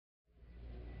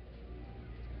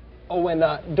Oh, and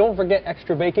don't forget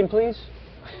extra bacon, please.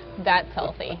 That's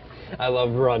healthy. I love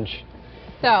brunch.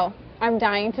 So, I'm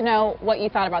dying to know what you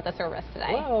thought about the service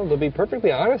today. Well, to be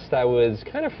perfectly honest, I was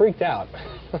kind of freaked out.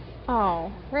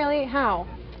 Oh, really? How?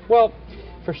 Well,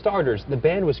 for starters, the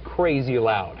band was crazy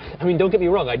loud. I mean, don't get me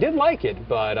wrong, I did like it,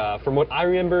 but from what I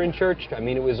remember in church, I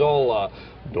mean, it was all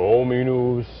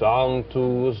Dominus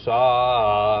Sanctus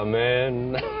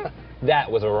Amen.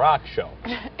 That was a rock show.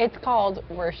 It's called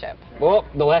worship. Well,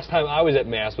 the last time I was at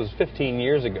Mass was 15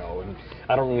 years ago, and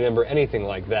I don't remember anything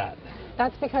like that.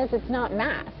 That's because it's not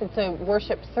Mass. It's a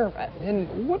worship service.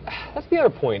 And what? That's the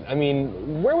other point. I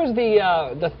mean, where was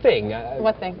the thing?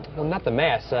 What thing? Well, not the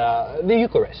Mass, the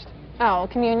Eucharist. Oh,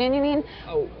 communion, you mean?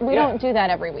 Oh, We yeah. don't do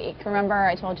that every week. Remember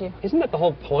I told you? Isn't that the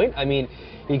whole point? I mean,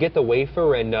 you get the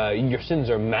wafer and your sins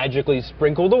are magically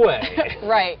sprinkled away.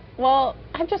 Right. Well,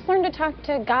 I've just learned to talk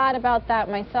to God about that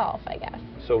myself, I guess.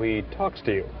 So he talks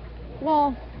to you.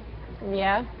 Well,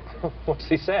 yeah. What's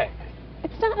he say?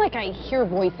 It's not like I hear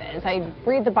voices. I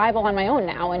read the Bible on my own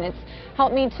now, and it's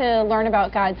helped me to learn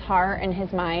about God's heart and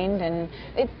his mind, and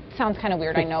it sounds kind of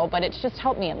weird, I know, but it's just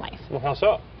helped me in life. Well, how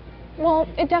so? Well,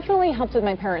 it definitely helped with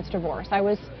my parents' divorce. I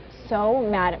was so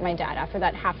mad at my dad after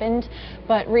that happened,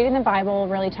 but reading the Bible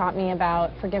really taught me about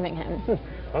forgiving him.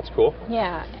 That's cool.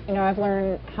 Yeah, you know, I've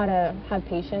learned how to have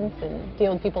patience and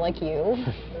deal with people like you.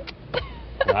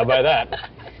 How about that?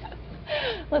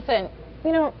 Listen,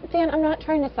 you know, Dan, I'm not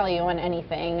trying to sell you on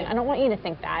anything. I don't want you to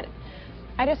think that.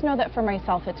 I just know that for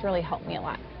myself, it's really helped me a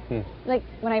lot. Like,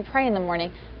 when I pray in the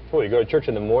morning. Oh, you go to church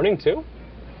in the morning, too?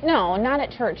 No, not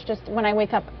at church. Just when I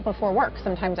wake up before work,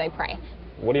 sometimes I pray.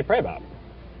 What do you pray about?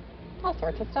 All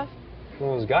sorts of stuff.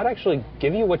 Well, does God actually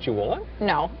give you what you want?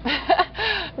 No,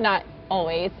 not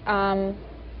always.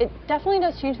 It definitely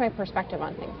does change my perspective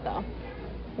on things, though.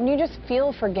 When you just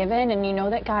feel forgiven and you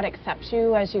know that God accepts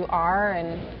you as you are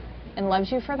and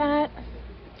loves you for that,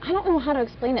 I don't know how to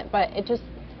explain it, but it just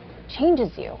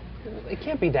changes you. It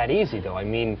can't be that easy, though. I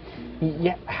mean,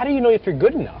 yeah, how do you know if you're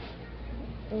good enough?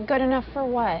 Good enough for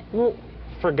what? Well,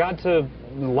 for God to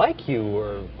like you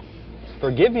or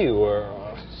forgive you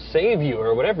or save you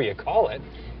or whatever you call it.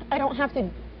 I don't have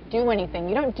to do anything.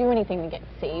 You don't do anything to get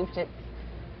saved. It's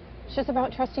just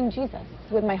about trusting Jesus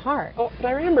with my heart. Oh, but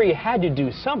I remember you had to do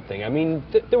something. I mean,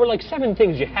 there were like 7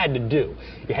 things you had to do.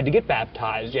 You had to get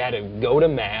baptized, you had to go to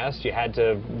Mass, you had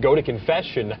to go to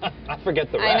confession. I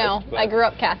forget the rest. I know. But... I grew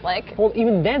up Catholic. Well,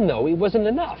 even then, though, it wasn't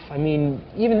enough. I mean,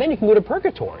 even then you can go to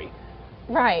purgatory.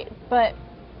 Right, but,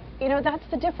 you know, that's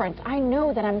the difference. I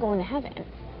know that I'm going to heaven.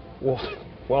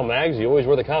 Well, Mags, you always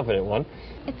were the confident one.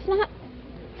 It's not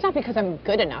because I'm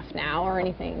good enough now or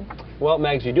anything. Well,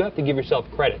 Mags, you do have to give yourself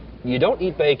credit. You don't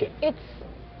eat bacon. It's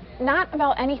not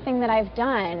about anything that I've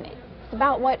done. It's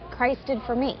about what Christ did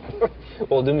for me.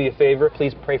 Well, do me a favor.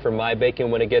 Please pray for my bacon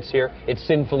when it gets here. It's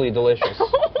sinfully delicious.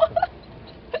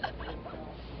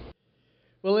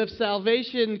 Well, if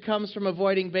salvation comes from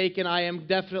avoiding bacon, I am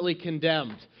definitely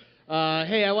condemned.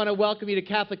 Hey, I want to welcome you to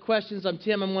Catholic Questions. I'm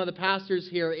Tim. I'm one of the pastors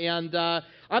here, and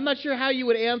I'm not sure how you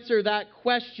would answer that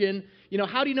question. You know,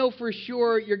 how do you know for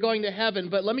sure you're going to heaven?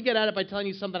 But let me get at it by telling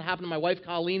you something that happened to my wife,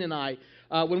 Colleen, and I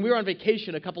when we were on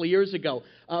vacation a couple of years ago.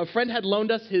 A friend had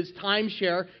loaned us his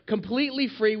timeshare completely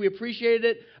free. We appreciated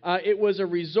it. It was a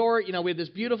resort. You know, we had this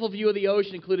beautiful view of the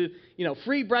ocean, included, you know,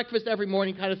 free breakfast every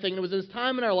morning kind of thing. And it was this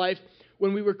time in our life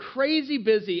when we were crazy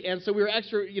busy, and so we were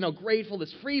extra, you know, grateful.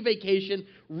 This free vacation,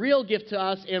 real gift to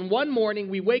us. And one morning,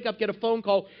 we wake up, get a phone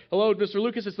call. Hello, Mr.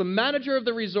 Lucas, it's the manager of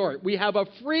the resort. We have a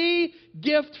free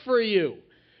gift for you.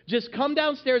 Just come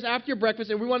downstairs after your breakfast,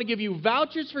 and we want to give you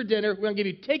vouchers for dinner. We want to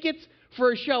give you tickets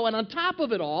for a show. And on top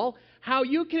of it all, how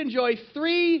you can enjoy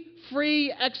 3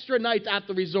 free extra nights at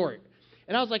the resort.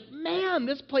 And I was like, man,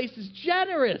 this place is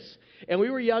generous. And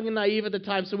we were young and naive at the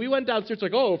time, so we went downstairs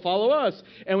like, oh, follow us.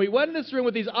 And we went in this room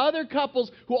with these other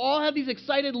couples who all had these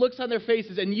excited looks on their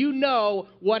faces, and you know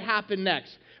what happened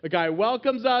next. The guy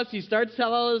welcomes us. He starts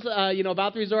telling us, you know,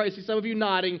 about the resort. I see some of you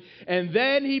nodding. And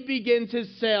then he begins his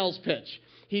sales pitch.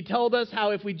 He told us how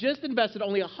if we just invested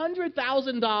only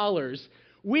 $100,000,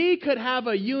 we could have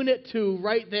a unit 2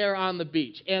 right there on the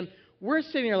beach. And we're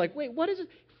sitting here like, wait, what is it?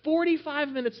 45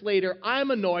 minutes later, I'm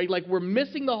annoyed, like we're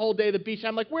missing the whole day at the beach.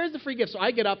 I'm like, where's the free gift? So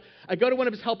I get up, I go to one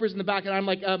of his helpers in the back, and I'm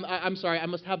like, I'm sorry, I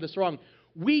must have this wrong.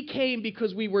 We came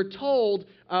because we were told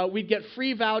we'd get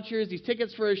free vouchers, these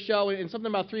tickets for a show, and something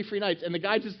about 3 free nights. And the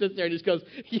guy just sits there and just goes,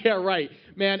 yeah, right.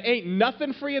 Man, ain't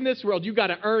nothing free in this world. You got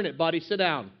to earn it, buddy. Sit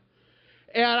down.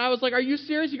 And I was like, are you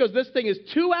serious? He goes, this thing is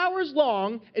 2 hours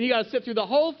long, and you got to sit through the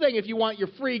whole thing if you want your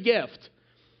free gift.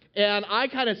 And I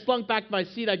kind of slunk back to my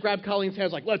seat. I grabbed Colleen's hand. I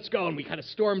was like, let's go. And we kind of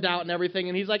stormed out and everything.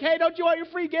 And he's like, hey, don't you want your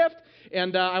free gift?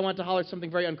 And I wanted to holler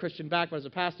something very unchristian back, but as a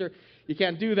pastor, you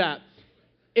can't do that.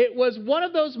 It was one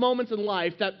of those moments in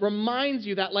life that reminds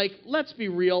you that, like, let's be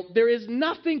real, there is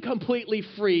nothing completely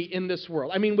free in this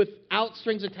world. I mean, without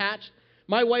strings attached.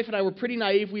 My wife and I were pretty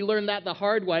naive. We learned that the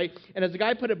hard way. And as the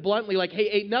guy put it bluntly, like, hey,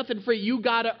 ain't nothing free. You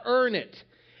got to earn it.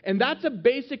 And that's a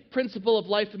basic principle of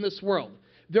life in this world.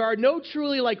 There are no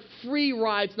truly like free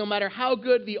rides, no matter how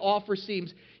good the offer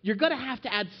seems. You're going to have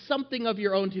to add something of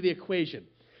your own to the equation.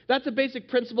 That's a basic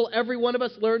principle every one of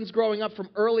us learns growing up from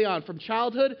early on. From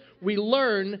childhood, we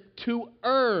learn to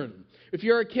earn. If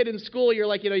you're a kid in school, you're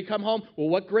like, you come home, well,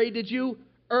 what grade did you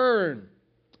earn?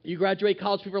 You graduate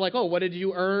college, people are like, oh, what did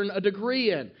you earn a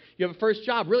degree in? You have a first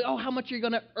job. Really? Oh, how much are you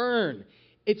going to earn?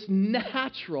 It's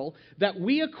natural that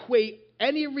we equate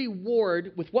any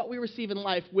reward with what we receive in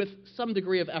life with some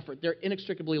degree of effort. They're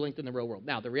inextricably linked in the real world.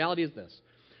 Now, the reality is this.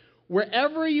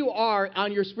 Wherever you are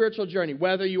on your spiritual journey,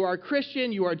 whether you are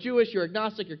Christian, you are Jewish, you're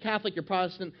agnostic, you're Catholic, you're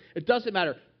Protestant, it doesn't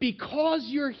matter. Because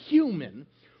you're human,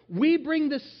 we bring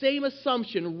the same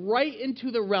assumption right into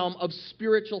the realm of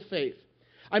spiritual faith.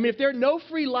 I mean, if there are no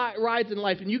free rides in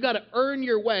life and you got to earn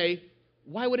your way,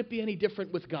 why would it be any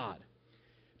different with God?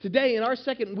 Today, in our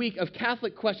second week of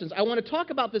Catholic Questions, I want to talk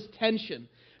about this tension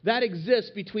that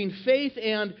exists between faith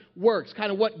and works,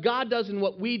 kind of what God does and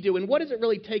what we do, and what does it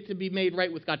really take to be made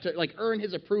right with God, to like earn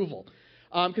His approval.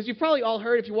 Because you've probably all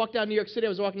heard, if you walk down New York City, I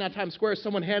was walking down Times Square,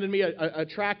 someone handed me a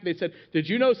tract, they said, did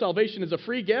you know salvation is a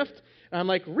free gift? And I'm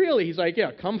like, really? He's like, yeah,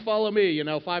 come follow me,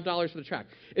 $5 for the tract.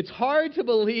 It's hard to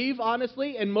believe,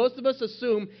 honestly, and most of us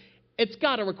assume it's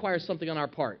got to require something on our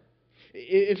part.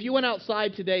 If you went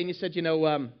outside today and you said,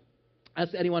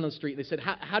 asked anyone on the street, they said,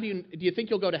 how do you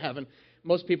think you'll go to heaven?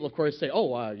 Most people, of course, say,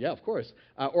 yeah, of course.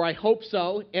 Or I hope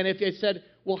so. And if they said,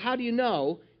 well, how do you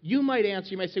know? You might answer,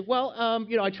 you might say, well,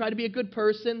 I try to be a good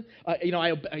person.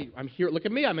 I'm here, look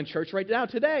at me, I'm in church right now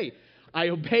today. I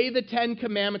obey the 10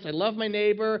 Commandments. I love my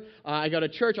neighbor. I go to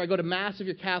church. I go to Mass if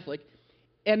you're Catholic.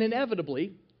 And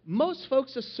inevitably, most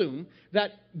folks assume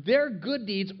that their good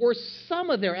deeds, or some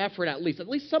of their effort at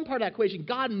least some part of that equation,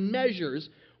 God measures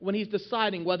when He's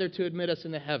deciding whether to admit us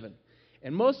into heaven.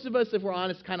 And most of us, if we're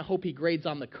honest, kind of hope He grades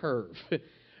on the curve.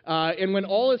 And when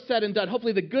all is said and done,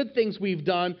 hopefully the good things we've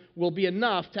done will be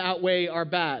enough to outweigh our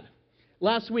bad.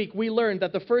 Last week, we learned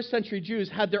that the first century Jews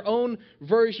had their own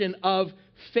version of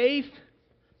faith.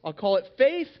 I'll call it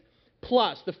faith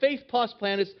plus. The faith plus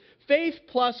plan is faith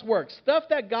plus works. Stuff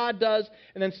that God does,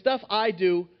 and then stuff I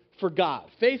do for God.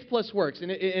 Faith plus works.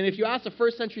 And if you ask a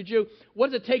first century Jew, what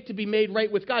does it take to be made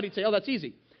right with God? He'd say, oh, that's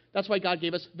easy. That's why God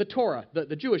gave us the Torah,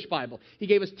 the Jewish Bible. He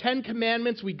gave us 10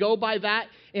 commandments. We go by that.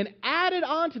 And added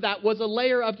on to that was a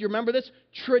layer of, do you remember this?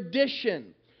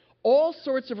 Tradition. All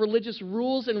sorts of religious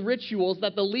rules and rituals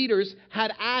that the leaders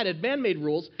had added, man-made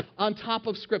rules, on top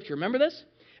of Scripture. Remember this?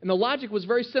 And the logic was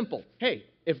very simple. Hey,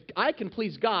 if I can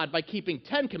please God by keeping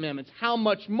 10 commandments, how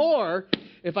much more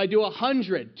if I do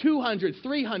 100, 200,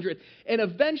 300? And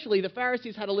eventually the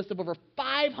Pharisees had a list of over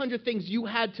 500 things you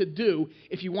had to do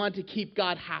if you wanted to keep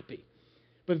God happy.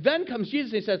 But then comes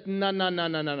Jesus and He says,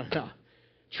 no.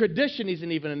 Tradition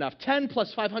isn't even enough. 10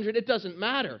 plus 500, it doesn't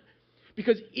matter.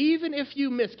 Because even if you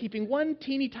miss keeping one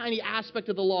teeny tiny aspect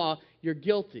of the law, you're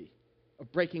guilty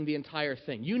of breaking the entire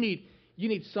thing. You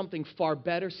need something far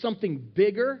better, something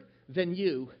bigger than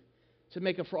you to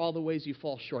make up for all the ways you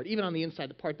fall short. Even on the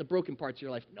inside, the broken parts of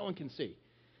your life, no one can see.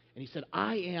 And He said,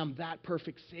 I am that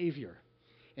perfect Savior.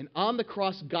 And on the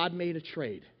cross, God made a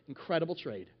trade, incredible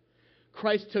trade.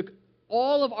 Christ took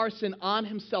all of our sin on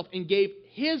Himself and gave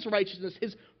His righteousness,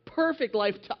 His perfect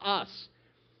life to us.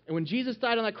 And when Jesus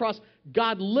died on that cross,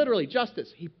 God literally,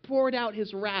 justice, He poured out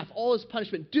His wrath, all His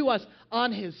punishment due us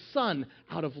on His Son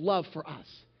out of love for us.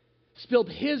 Spilled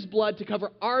His blood to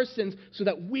cover our sins so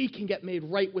that we can get made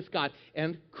right with God.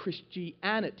 And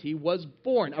Christianity was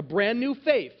born, a brand new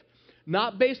faith,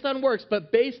 not based on works,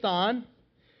 but based on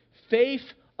faith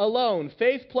alone.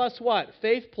 Faith plus what?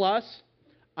 Faith plus,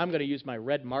 I'm going to use my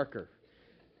red marker.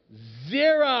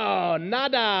 Zero,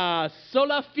 nada,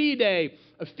 sola fide.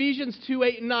 Ephesians 2,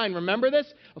 8, and 9. Remember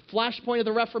this? A flashpoint of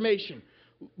the Reformation.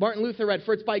 Martin Luther read,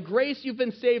 for it's by grace you've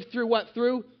been saved through what?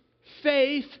 Through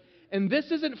faith. And this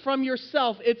isn't from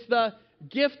yourself. It's the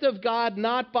gift of God,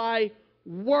 not by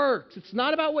works. It's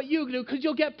not about what you do, because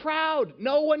you'll get proud.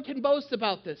 No one can boast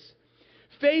about this.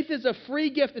 Faith is a free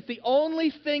gift. It's the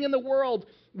only thing in the world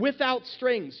without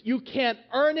strings. You can't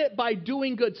earn it by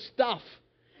doing good stuff.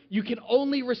 You can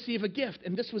only receive a gift.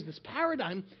 And this was this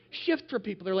paradigm shift for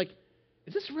people. They're like,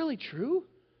 is this really true?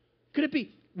 Could it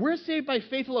be We're saved by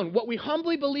faith alone. What we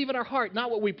humbly believe in our heart,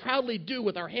 not what we proudly do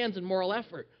with our hands and moral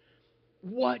effort.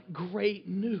 What great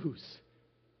news.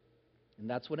 And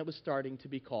that's when it was starting to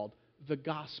be called the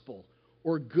gospel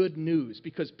or good news,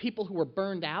 because people who were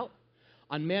burned out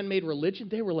on man-made religion,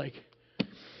 they were like,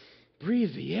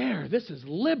 breathe the air. This is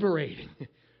liberating.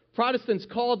 Protestants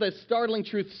called this startling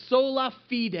truth sola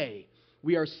fide.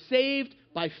 We are saved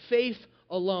by faith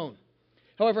alone.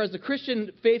 However, as the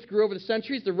Christian faith grew over the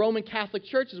centuries, the Roman Catholic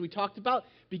Church, as we talked about,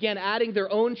 began adding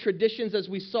their own traditions, as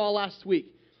we saw last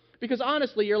week. Because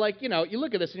honestly, you're like, you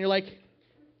look at this and you're like,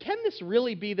 can this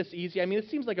really be this easy? I mean, it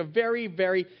seems like a very,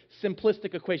 very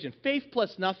simplistic equation. Faith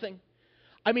plus nothing.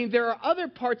 I mean, there are other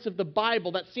parts of the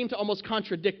Bible that seem to almost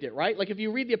contradict it, right? Like if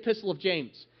you read the Epistle of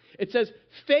James, it says,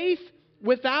 faith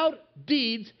without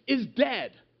deeds is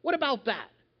dead. What about that?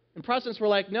 And Protestants were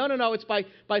like, no, it's by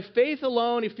faith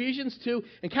alone, Ephesians 2.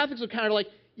 And Catholics were kind of like,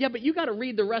 yeah, but you got to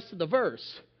read the rest of the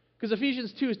verse. Because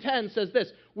Ephesians 2:10 says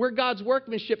this, we're God's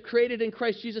workmanship created in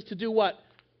Christ Jesus to do what?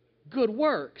 Good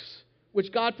works,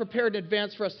 which God prepared in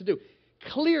advance for us to do.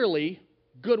 Clearly,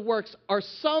 good works are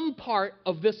some part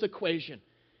of this equation.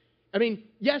 I mean,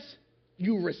 yes,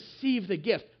 you receive the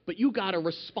gift, but you got to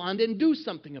respond and do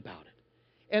something about it.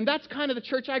 And that's kind of the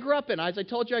church I grew up in. As I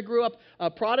told you, I grew up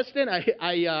Protestant.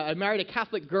 I married a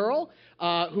Catholic girl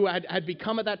who had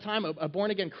become at that time a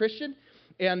born-again Christian.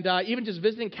 And even just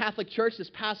visiting Catholic church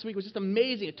this past week was just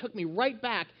amazing. It took me right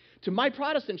back to my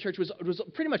Protestant church. It was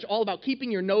pretty much all about keeping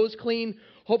your nose clean,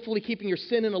 hopefully keeping your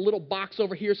sin in a little box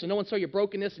over here so no one saw your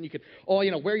brokenness and you could,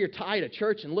 wear your tie to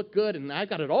church and look good. And I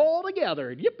got it all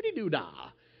together. Yippity-doo-dah.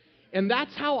 And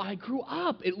that's how I grew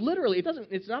up.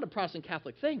 It's not a Protestant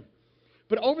Catholic thing.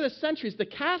 But over the centuries, the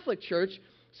Catholic Church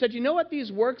said, you know what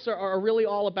these works are really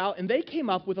all about? And they came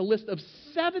up with a list of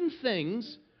 7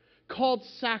 things called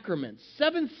sacraments,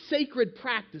 7 sacred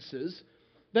practices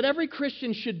that every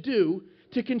Christian should do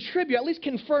to contribute, at least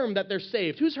confirm that they're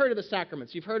saved. Who's heard of the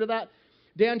sacraments? You've heard of that?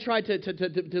 Dan tried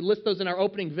to list those in our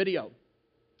opening video.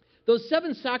 Those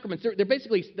 7 sacraments, they're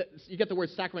basically, you get the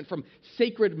word sacrament from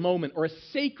sacred moment or a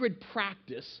sacred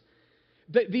practice.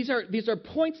 These are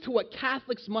points to what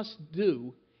Catholics must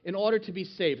do in order to be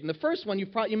saved. And the first one,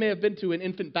 you may have been to an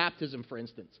infant baptism, for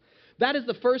instance. That is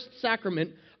the first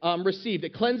sacrament received.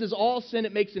 It cleanses all sin.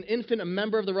 It makes an infant a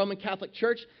member of the Roman Catholic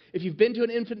Church. If you've been to an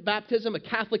infant baptism, a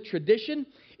Catholic tradition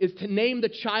is to name the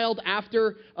child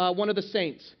after one of the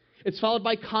saints. It's followed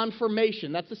by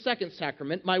confirmation. That's the second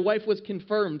sacrament. My wife was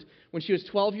confirmed when she was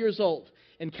 12 years old.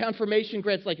 And confirmation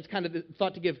grants, it's kind of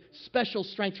thought to give special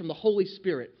strength from the Holy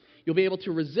Spirit. You'll be able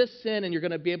to resist sin, and you're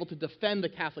going to be able to defend the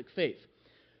Catholic faith.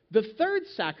 The third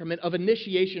sacrament of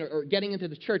initiation or getting into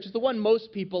the church is the one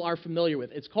most people are familiar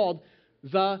with. It's called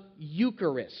the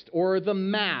Eucharist or the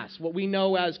Mass, what we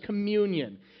know as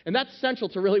communion. And that's central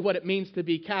to really what it means to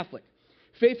be Catholic.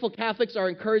 Faithful Catholics are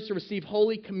encouraged to receive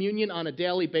Holy Communion on a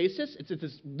daily basis. It's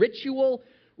this ritual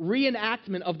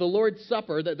reenactment of the Lord's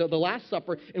Supper, the Last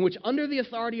Supper, in which under the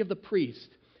authority of the priest,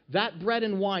 that bread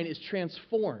and wine is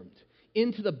transformed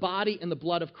into the body and the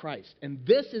blood of Christ. And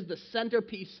this is the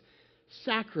centerpiece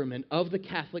sacrament of the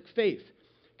Catholic faith.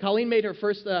 Colleen made her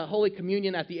first Holy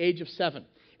Communion at the age of 7.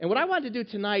 And what I want to do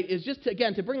tonight is just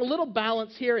to bring a little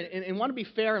balance here and want to be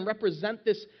fair and represent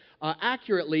this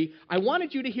accurately. I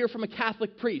wanted you to hear from a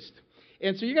Catholic priest.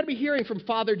 And so you're going to be hearing from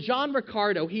Father John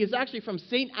Ricardo. He is actually from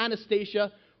St.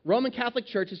 Anastasia Roman Catholic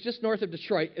Church. It's just north of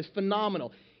Detroit. It's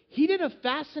phenomenal. He did a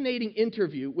fascinating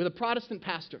interview with a Protestant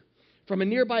pastor from a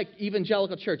nearby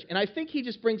evangelical church. And I think he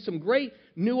just brings some great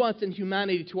nuance and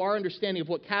humanity to our understanding of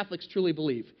what Catholics truly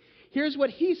believe. Here's what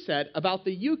he said about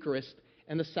the Eucharist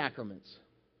and the sacraments.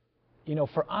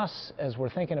 For us, as we're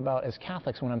thinking about, as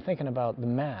Catholics, when I'm thinking about the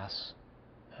Mass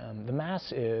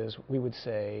is, we would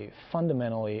say,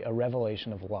 fundamentally a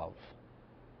revelation of love.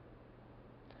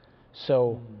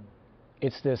 So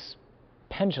it's this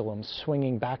pendulum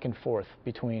swinging back and forth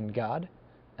between God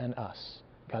and us.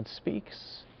 God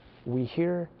speaks, we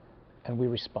hear, and we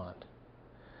respond.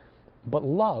 But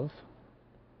love,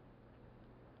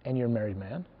 and you're a married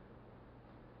man,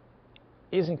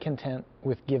 isn't content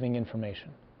with giving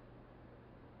information.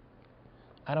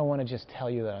 I don't want to just tell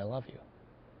you that I love you.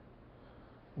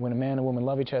 When a man and woman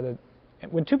love each other,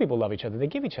 when 2 people love each other, they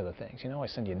give each other things. I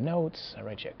send you notes, I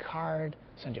write you a card,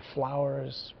 send you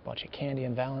flowers, bought you candy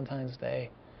on Valentine's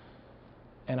Day.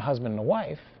 And a husband and a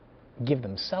wife give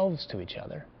themselves to each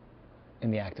other in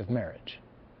the act of marriage,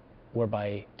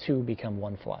 whereby 2 become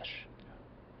one flesh.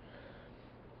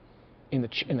 In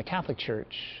the Catholic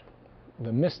Church,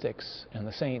 the mystics and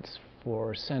the saints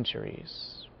for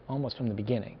centuries, almost from the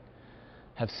beginning,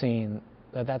 have seen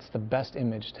that that's the best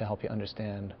image to help you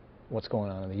understand what's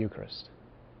going on in the Eucharist.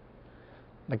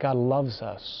 That God loves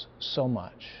us so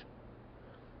much,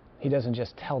 He doesn't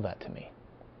just tell that to me.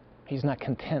 He's not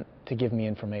content to give me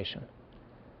information.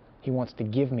 He wants to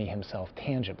give me Himself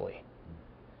tangibly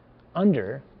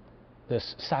under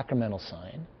this sacramental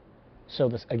sign. So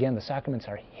this, again, the sacraments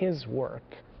are His work,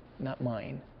 not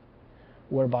mine,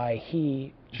 whereby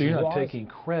He So you're not draws... taking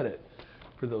credit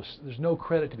for those. There's no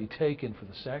credit to be taken for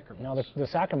the sacraments. No, the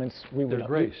sacraments, They're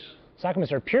grace.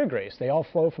 Sacraments are pure grace. They all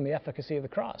flow from the efficacy of the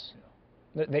cross.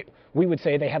 We would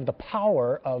say they have the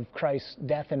power of Christ's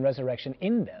death and resurrection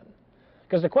in them.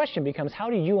 Because the question becomes, how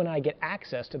do you and I get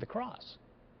access to the cross?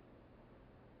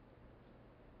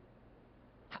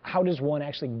 How does one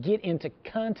actually get into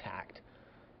contact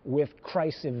with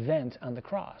Christ's event on the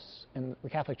cross? And the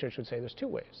Catholic Church would say there's two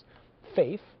ways: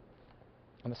 faith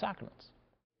and the sacraments.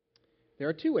 There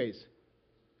are two ways: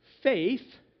 faith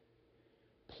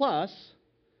plus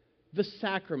the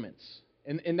sacraments.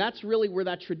 And that's really where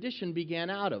that tradition began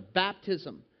out of.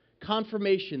 Baptism,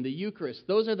 confirmation, the Eucharist.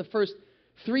 Those are the first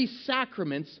three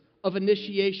sacraments of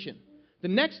initiation. The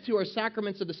next two are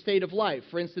sacraments of the state of life.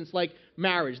 For instance, like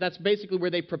marriage. That's basically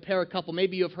where they prepare a couple.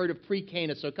 Maybe you've heard of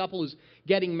pre-Cana. So a couple who's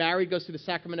getting married goes through the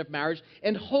sacrament of marriage.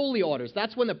 And holy orders.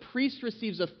 That's when the priest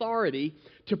receives authority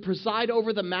to preside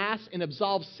over the Mass and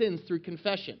absolve sins through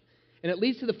confession. And it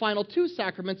leads to the final two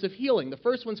sacraments of healing. The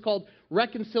first one's called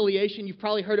reconciliation. You've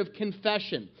probably heard of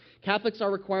confession. Catholics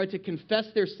are required to confess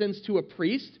their sins to a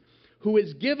priest who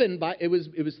is given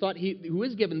who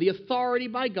is given the authority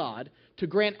by God to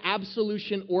grant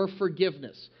absolution or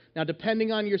forgiveness. Now,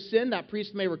 depending on your sin, that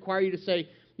priest may require you to say,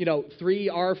 3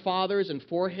 Our Fathers and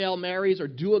 4 Hail Marys, or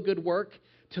do a good work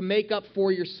to make up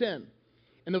for your sin.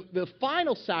 And the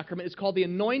final sacrament is called the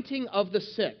anointing of the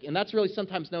sick. And that's really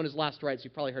sometimes known as last rites.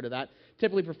 You've probably heard of that.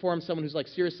 Typically performed someone who's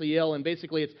seriously ill. And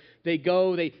basically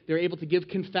they're able to give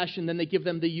confession. Then they give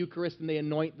them the Eucharist and they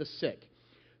anoint the sick.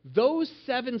 Those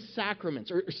 7 sacraments,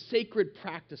 or sacred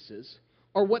practices,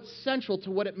 are what's central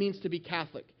to what it means to be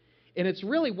Catholic. And it's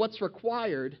really what's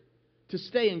required to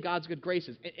stay in God's good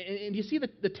graces. And you see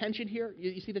the tension here?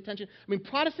 You see the tension? I mean,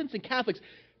 Protestants and Catholics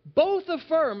both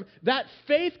affirm that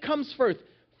faith comes first.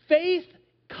 Faith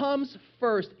comes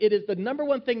first. It is the number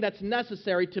one thing that's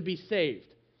necessary to be saved.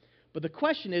 But the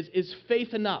question is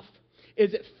faith enough?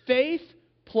 Is it faith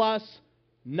plus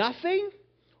nothing?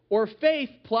 Or faith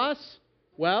plus,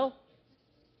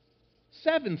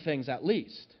 7 things at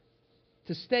least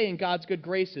to stay in God's good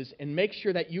graces and make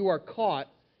sure that you are caught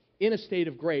in a state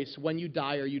of grace when you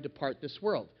die or you depart this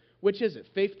world? Which is it?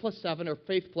 Faith plus 7 or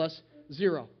faith plus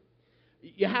 0?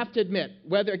 You have to admit,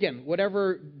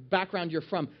 whatever background you're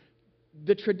from,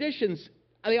 the traditions,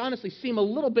 they honestly seem a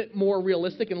little bit more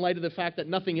realistic in light of the fact that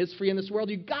nothing is free in this world.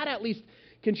 You've got to at least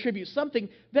contribute something.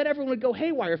 Then everyone would go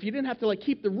haywire. If you didn't have to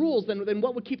keep the rules, then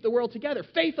what would keep the world together?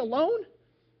 Faith alone?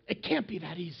 It can't be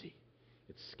that easy.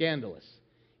 It's scandalous.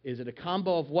 Is it a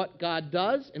combo of what God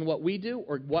does and what we do,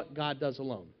 or what God does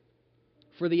alone?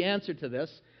 For the answer to this,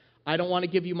 I don't want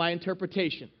to give you my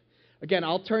interpretation. Again,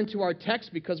 I'll turn to our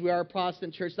text because we are a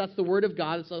Protestant church. That's the Word of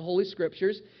God. It's the Holy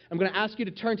Scriptures. I'm going to ask you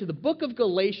to turn to the book of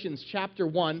Galatians, chapter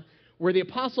 1, where the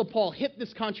Apostle Paul hit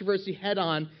this controversy head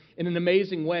on in an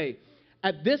amazing way.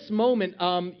 At this moment,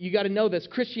 you got to know this,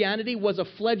 Christianity was a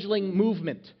fledgling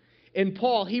movement. And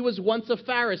Paul, he was once a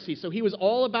Pharisee, so he was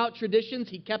all about traditions.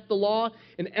 He kept the law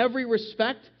in every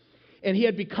respect, and he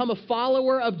had become a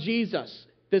follower of Jesus.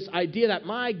 This idea that,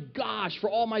 my gosh, for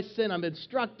all my sin, I've been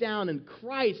struck down, and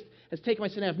Christ has taken my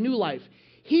sin and I have new life.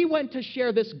 He went to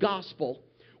share this gospel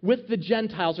with the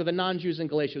Gentiles, or the non-Jews in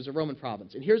Galatia. It was a Roman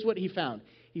province. And here's what he found.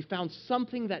 He found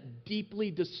something that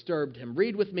deeply disturbed him.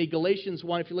 Read with me Galatians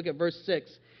 1. If you look at verse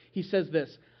 6, he says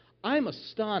this: I'm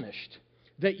astonished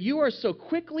that you are so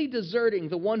quickly deserting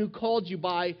the one who called you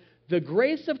by the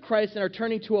grace of Christ and are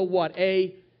turning to a what?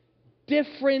 A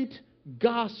different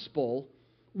gospel,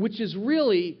 which is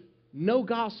really no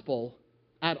gospel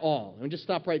at all. Let me just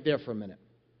stop right there for a minute.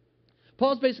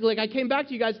 Paul's basically I came back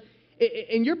to you guys,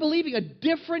 and you're believing a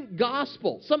different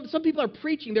gospel. Some people are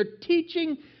preaching, they're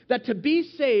teaching that to be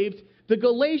saved, the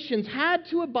Galatians had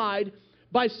to abide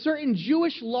by certain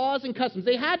Jewish laws and customs.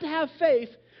 They had to have faith,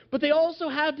 but they also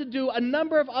had to do a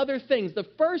number of other things. The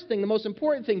first thing, the most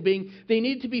important thing being, they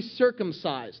needed to be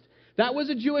circumcised. That was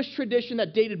a Jewish tradition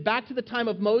that dated back to the time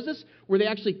of Moses, where they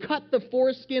actually cut the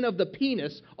foreskin of the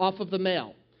penis off of the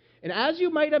male. And as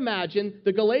you might imagine,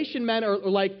 the Galatian men are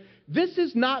like, this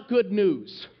is not good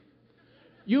news.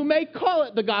 You may call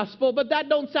it the gospel, but that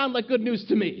don't sound like good news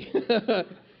to me.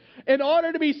 In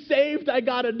order to be saved, I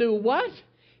got to do what?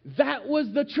 That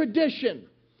was the tradition.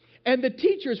 And the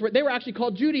teachers, they were actually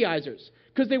called Judaizers,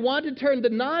 because they wanted to turn the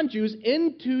non-Jews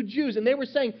into Jews. And they were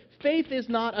saying, faith is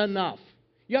not enough.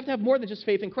 You have to have more than just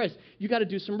faith in Christ. You got to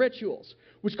do some rituals,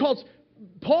 which calls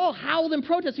Paul howled in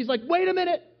protest. He's like, wait a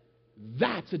minute.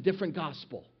 That's a different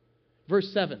gospel.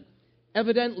 Verse 7.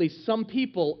 Evidently, some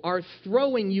people are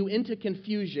throwing you into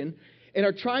confusion and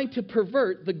are trying to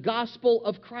pervert the gospel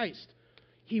of Christ.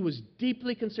 He was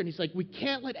deeply concerned. He's like, we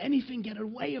can't let anything get in the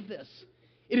way of this.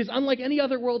 It is unlike any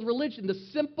other world religion. The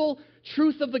simple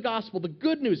truth of the gospel, the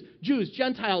good news, Jews,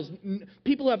 Gentiles,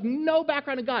 people who have no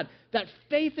background in God, that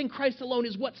faith in Christ alone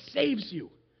is what saves you.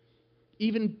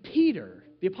 Even Peter,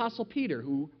 the Apostle Peter,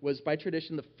 who was by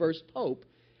tradition the first pope,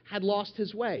 had lost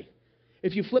his way.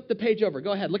 If you flip the page over,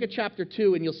 go ahead, look at chapter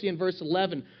 2, and you'll see in verse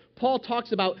 11, Paul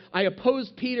talks about, I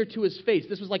opposed Peter to his face.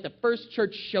 This was like the first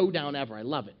church showdown ever. I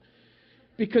love it.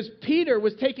 Because Peter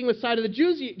was taking the side of the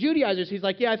Judaizers. He's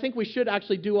like, yeah, I think we should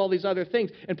actually do all these other things.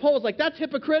 And Paul was like, that's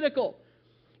hypocritical.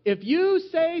 If you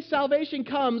say salvation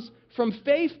comes from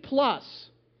faith plus,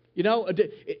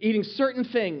 eating certain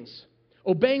things,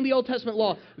 obeying the Old Testament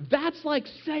law, that's like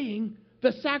saying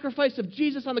the sacrifice of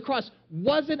Jesus on the cross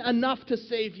wasn't enough to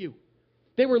save you.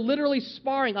 They were literally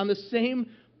sparring on the same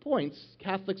points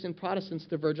Catholics and Protestants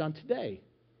diverge on today.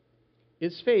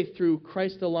 Is faith through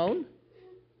Christ alone?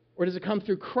 Or does it come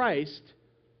through Christ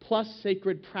plus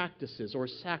sacred practices or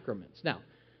sacraments? Now,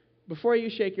 before you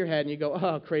shake your head and you go,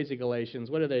 oh, crazy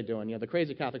Galatians, what are they doing? The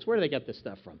crazy Catholics, where do they get this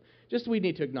stuff from? Just we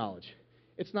need to acknowledge,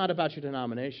 it's not about your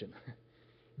denomination.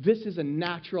 This is a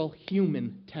natural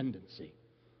human tendency.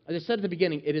 As I said at the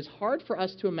beginning, it is hard for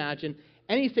us to imagine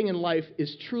anything in life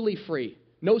is truly free,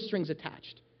 no strings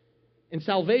attached. And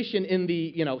salvation in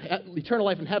the, eternal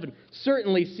life in heaven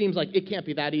certainly seems like it can't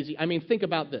be that easy. I mean, think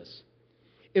about this.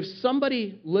 If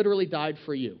somebody literally died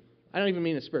for you, I don't even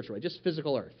mean a spiritual way, just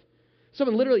physical earth.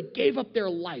 Someone literally gave up their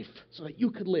life so that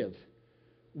you could live.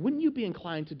 Wouldn't you be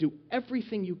inclined to do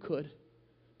everything you could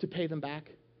to pay them back?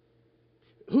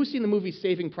 Who's seen the movie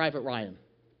Saving Private Ryan?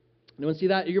 Anyone see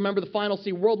that? You remember the final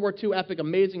scene, World War II epic,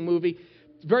 amazing movie.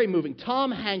 It's very moving.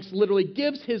 Tom Hanks literally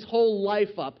gives his whole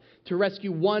life up to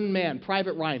rescue one man,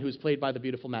 Private Ryan, who's played by the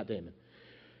beautiful Matt Damon.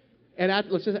 And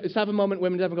let's have a moment,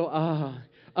 women go,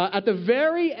 at the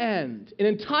very end, an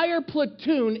entire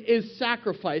platoon is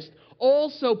sacrificed.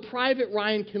 Also, Private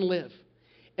Ryan can live.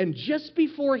 And just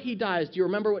before he dies, do you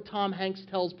remember what Tom Hanks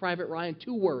tells Private Ryan?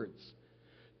 2 words.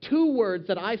 2 words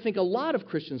that I think a lot of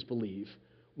Christians believe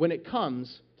when it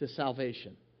comes to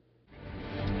salvation.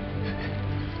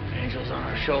 Angels on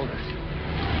our shoulders.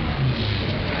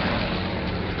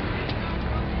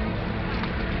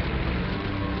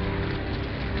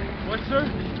 What, sir?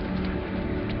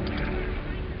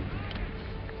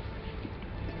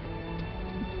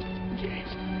 James.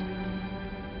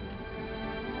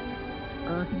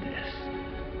 Earn this.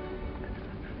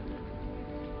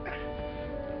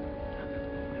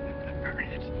 Earn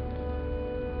it.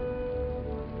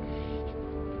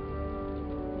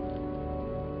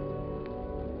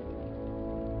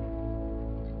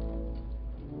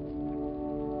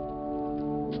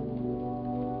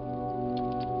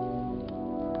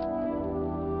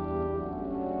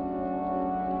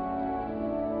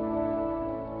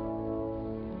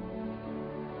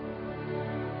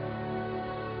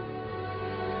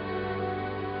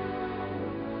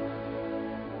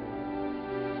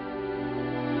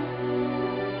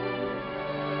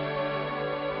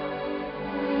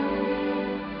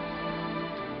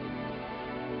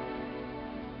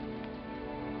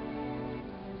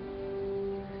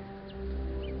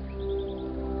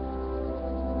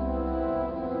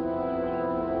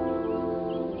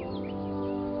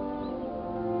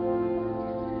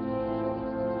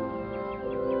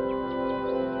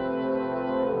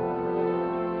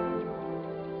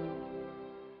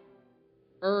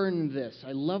 Earn this.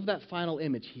 I love that final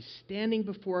image. He's standing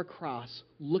before a cross,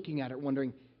 looking at it,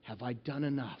 wondering, have I done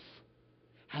enough?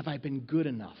 Have I been good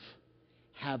enough?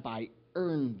 Have I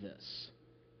earned this?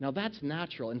 Now, that's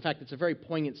natural. In fact, it's a very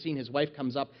poignant scene. His wife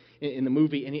comes up in the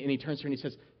movie, and he turns to her and he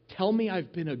says, tell me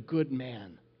I've been a good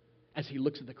man, as he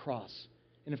looks at the cross.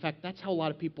 And in fact, that's how a lot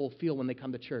of people feel when they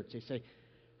come to church. They say,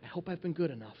 I hope I've been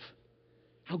good enough.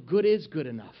 How good is good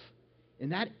enough?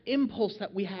 And that impulse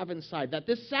that we have inside, that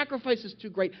this sacrifice is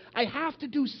too great, I have to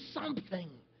do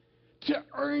something to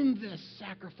earn this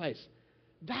sacrifice.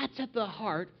 That's at the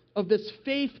heart of this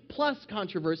faith plus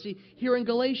controversy here in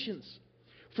Galatians.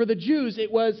 For the Jews,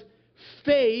 it was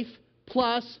faith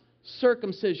plus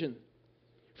circumcision.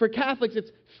 For Catholics,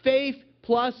 it's faith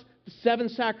plus the 7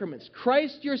 sacraments.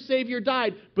 Christ, your Savior,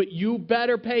 died, but you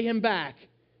better pay him back.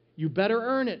 You better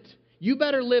earn it. You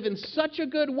better live in such a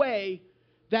good way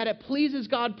that it pleases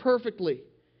God perfectly.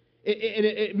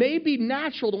 It may be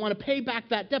natural to want to pay back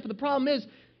that debt, but the problem is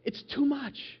it's too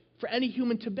much for any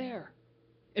human to bear.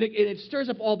 And it stirs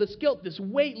up all this guilt. This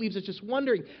weight leaves us just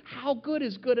wondering, how good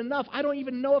is good enough? I don't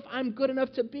even know if I'm good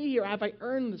enough to be here. Have I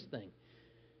earned this thing?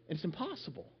 And it's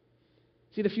impossible.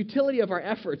 See, the futility of our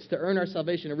efforts to earn our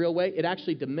salvation in a real way, it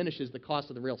actually diminishes the cost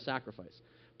of the real sacrifice.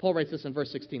 Paul writes this in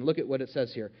verse 16. Look at what it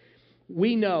says here.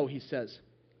 We know, he says,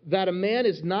 that a man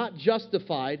is not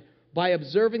justified by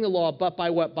observing the law, but by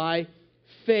what? By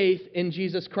faith in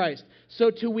Jesus Christ.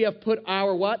 So too we have put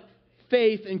our what?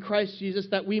 Faith in Christ Jesus,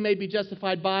 that we may be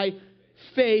justified by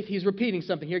faith. He's repeating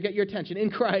something here. Get your attention. In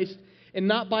Christ, and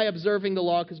not by observing the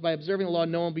law, because by observing the law,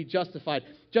 no one will be justified.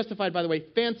 Justified, by the way,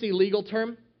 fancy legal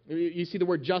term. You see the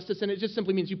word justice, and it just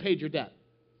simply means you paid your debt.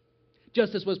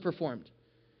 Justice was performed.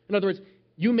 In other words,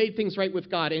 you made things right with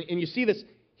God. And you see this.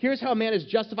 Here's how a man is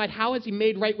justified. How has he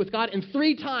made right with God? And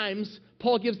 3 times,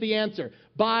 Paul gives the answer.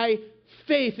 By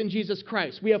faith in Jesus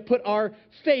Christ. We have put our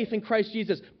faith in Christ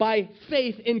Jesus. By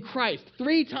faith in Christ.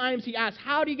 3 times he asks,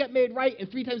 how do you get made right? And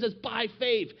 3 times he says, by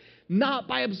faith. Not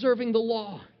by observing the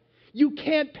law. You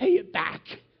can't pay it back.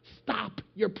 Stop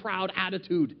your proud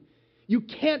attitude. You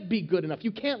can't be good enough.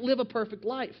 You can't live a perfect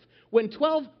life. When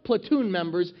 12 platoon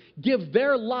members give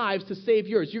their lives to save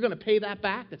yours, you're going to pay that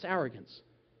back? That's arrogance.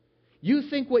 You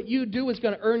think what you do is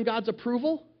going to earn God's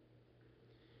approval?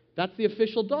 That's the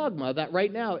official dogma that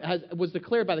right now was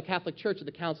declared by the Catholic Church at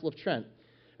the Council of Trent.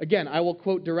 Again, I will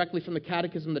quote directly from the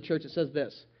Catechism of the Church. It says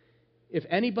this: if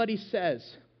anybody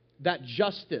says that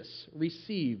justice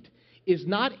received is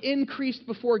not increased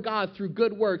before God through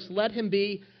good works, let him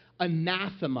be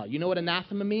anathema. You know what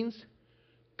anathema means?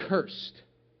 Cursed.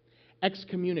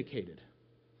 Excommunicated.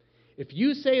 If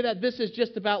you say that this is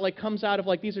just about comes out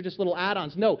of these are just little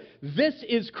add-ons. No, this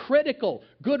is critical.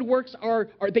 Good works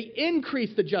they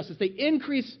increase the justice. They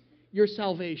increase your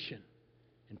salvation.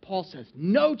 And Paul says,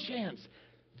 no chance.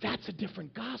 That's a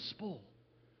different gospel.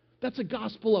 That's a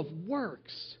gospel of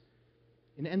works.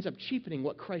 And it ends up cheapening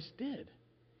what Christ did.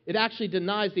 It actually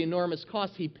denies the enormous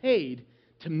cost he paid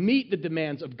to meet the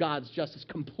demands of God's justice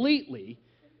completely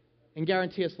and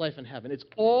guarantee us life in heaven. It's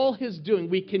all his doing.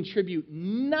 We contribute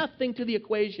nothing to the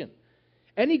equation.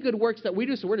 Any good works that we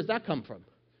do, so where does that come from?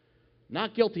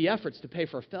 Not guilty efforts to pay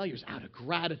for our failures, out of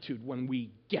gratitude when we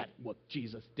get what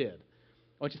Jesus did.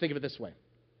 I want you to think of it this way.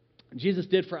 Jesus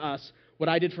did for us what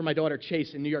I did for my daughter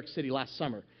Chase in New York City last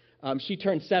summer. She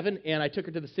turned 7, and I took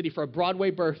her to the city for a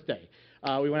Broadway birthday.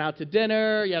 We went out to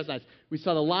dinner. Yeah, it was nice. We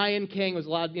saw The Lion King. It was a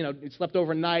lot, slept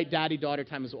overnight. Daddy-daughter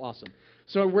time was awesome.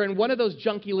 So we're in one of those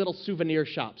junky little souvenir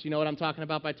shops. You know what I'm talking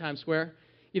about by Times Square?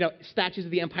 Statues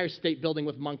of the Empire State Building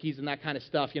with monkeys and that kind of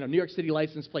stuff. New York City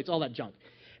license plates, all that junk.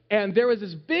 And there was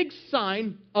this big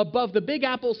sign above the Big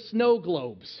Apple snow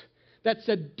globes that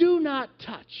said, "Do not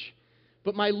touch."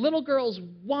 But my little girl's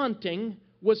wanting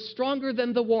was stronger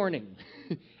than the warning.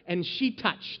 And she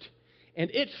touched. And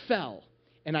it fell.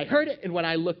 And I heard it, and when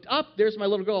I looked up, there's my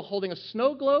little girl holding a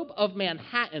snow globe of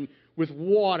Manhattan with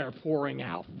water pouring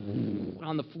out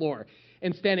on the floor.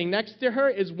 And standing next to her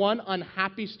is one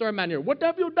unhappy store manager. What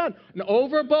have you done? And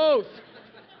over both.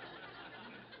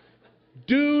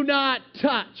 Do not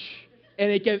touch.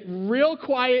 And it gets real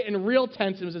quiet and real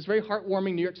tense. It was this very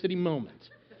heartwarming New York City moment.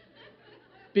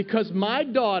 Because my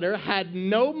daughter had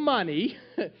no money,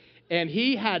 and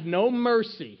he had no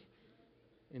mercy.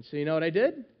 And so you know what I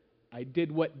did? I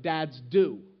did what dads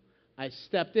do. I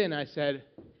stepped in and I said,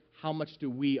 how much do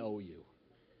we owe you?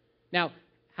 Now,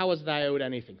 how was it that I owed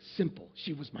anything? Simple.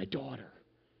 She was my daughter.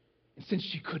 And since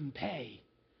she couldn't pay,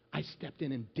 I stepped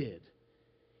in and did.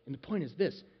 And the point is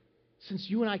this. Since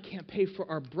you and I can't pay for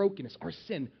our brokenness, our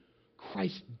sin,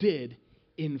 Christ did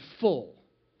in full.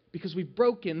 Because we've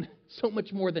broken so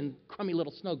much more than crummy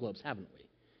little snow globes, haven't we?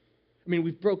 I mean,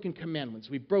 we've broken commandments,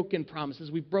 we've broken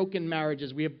promises, we've broken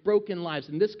marriages, we have broken lives.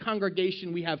 In this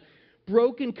congregation, we have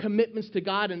broken commitments to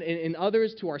God and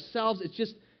others, to ourselves. It's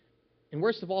just, and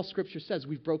worst of all, Scripture says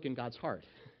we've broken God's heart.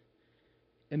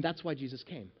 And that's why Jesus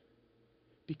came.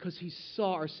 Because he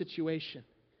saw our situation.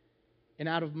 And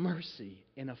out of mercy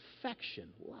and affection,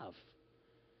 love,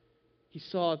 he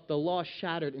saw the law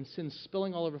shattered and sin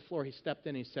spilling all over the floor. He stepped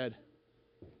in and he said,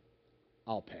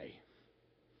 I'll pay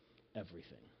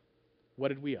everything. What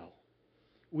did we owe?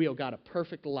 We owe God a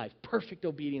perfect life, perfect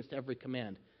obedience to every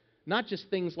command. Not just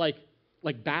things like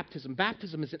baptism.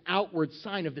 Baptism is an outward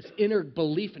sign of this inner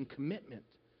belief and commitment.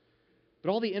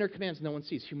 But all the inner commands no one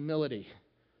sees. Humility,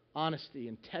 honesty,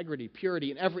 integrity,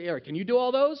 purity in every area. Can you do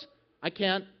all those? I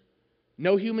can't.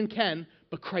 No human can,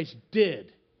 but Christ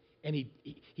did. And he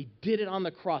did it on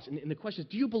the cross. And the question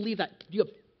is, do you believe that? Do you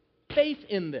have faith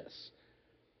in this?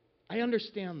 I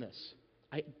understand this.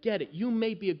 I get it. You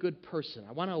may be a good person.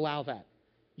 I want to allow that.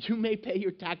 You may pay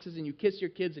your taxes and you kiss your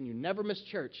kids and you never miss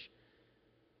church.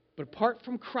 But apart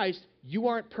from Christ, you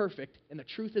aren't perfect. And the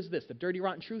truth is this, the dirty,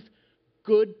 rotten truth,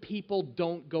 good people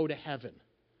don't go to heaven.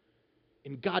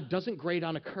 And God doesn't grade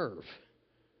on a curve.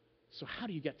 So how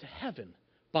do you get to heaven?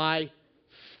 By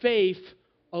faith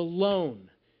alone.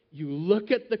 You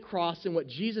look at the cross and what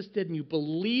Jesus did, and you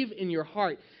believe in your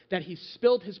heart that he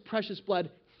spilled his precious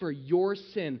blood for your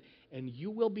sin, and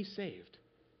you will be saved.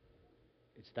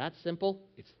 It's that simple.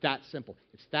 It's that simple.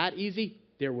 It's that easy.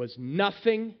 There was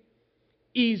nothing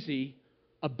easy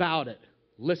about it.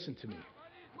 Listen to me.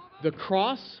 The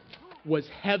cross was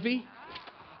heavy,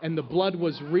 and the blood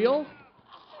was real,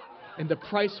 and the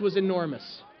price was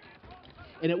enormous.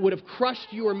 And it would have crushed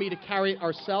you or me to carry it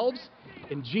ourselves,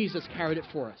 and Jesus carried it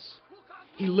for us.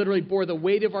 He literally bore the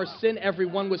weight of our sin. Every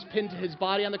one was pinned to his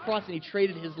body on the cross, and he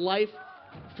traded his life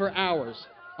for ours.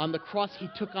 On the cross, he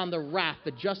took on the wrath,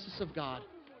 the justice of God,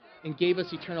 and gave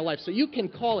us eternal life. So you can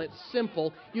call it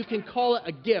simple, you can call it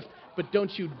a gift, but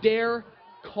don't you dare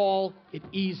call it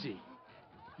easy.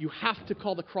 You have to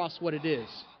call the cross what it is.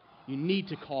 You need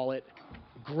to call it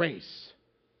grace.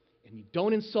 And you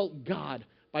don't insult God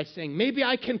by saying, maybe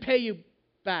I can pay you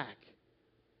back.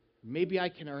 Maybe I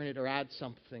can earn it or add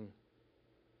something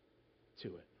to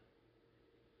it.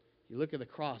 You look at the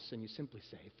cross and you simply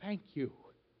say, thank you.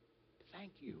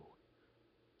 Thank you.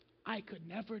 I could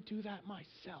never do that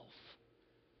myself.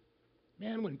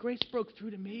 Man, when grace broke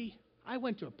through to me, I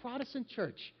went to a Protestant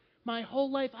church. My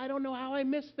whole life, I don't know how I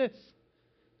missed this.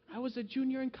 I was a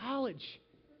junior in college.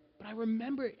 But I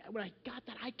remember when I got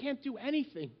that, I can't do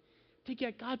anything to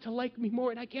get God to like me more,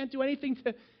 and I can't do anything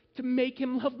to make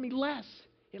him love me less.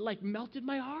 It like melted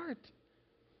my heart.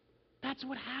 That's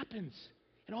what happens.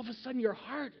 And all of a sudden your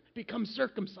heart becomes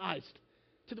circumcised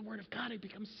to the Word of God. It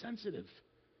becomes sensitive.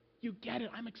 You get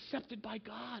it. I'm accepted by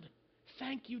God.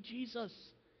 Thank you, Jesus.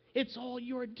 It's all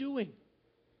you're doing.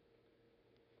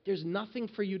 There's nothing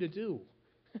for you to do.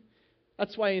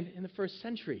 That's why in the first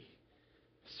century,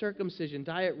 circumcision,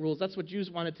 diet rules, that's what Jews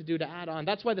wanted to do to add on.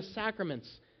 That's why the sacraments,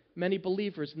 many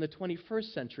believers in the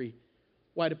 21st century,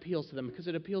 why it appeals to them, because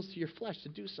it appeals to your flesh to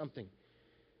do something.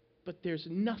 But there's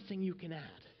nothing you can add.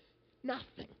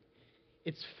 Nothing.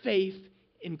 It's faith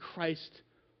in Christ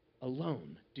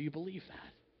alone. Do you believe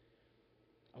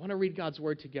that? I want to read God's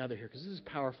word together here, because this is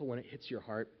powerful when it hits your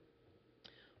heart.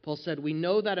 Paul said, we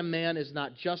know that a man is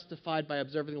not justified by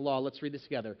observing the law. Let's read this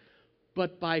together.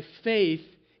 But by faith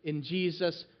in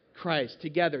Jesus Christ.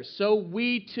 Together. So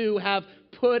we too have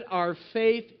put our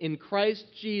faith in Christ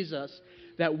Jesus,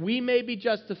 that we may be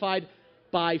justified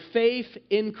by faith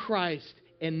in Christ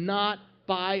and not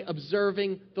by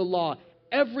observing the law.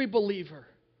 Every believer,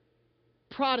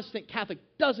 Protestant, Catholic,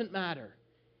 doesn't matter.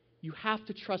 You have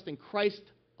to trust in Christ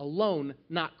alone,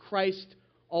 not Christ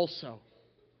also.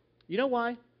 You know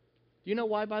why? Do you know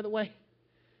why, by the way?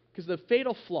 Because the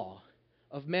fatal flaw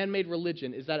of man-made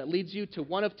religion is that it leads you to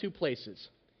one of two places.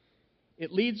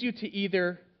 It leads you to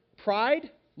either pride,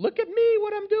 look at me,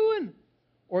 what I'm doing,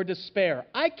 or despair.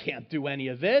 I can't do any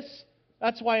of this.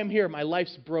 That's why I'm here. My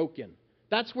life's broken.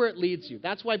 That's where it leads you.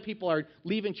 That's why people are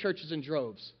leaving churches in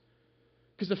droves.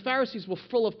 Because the Pharisees were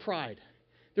full of pride.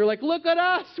 They're like, look at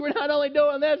us. We're not only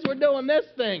doing this, we're doing this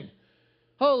thing.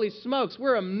 Holy smokes,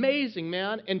 we're amazing,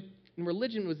 man. And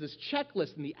religion was this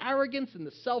checklist, and the arrogance and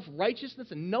the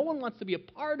self-righteousness, and no one wants to be a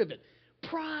part of it.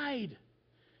 Pride.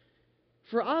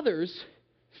 For others,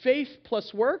 faith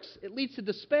plus works, it leads to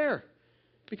despair.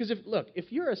 Because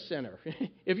if you're a sinner,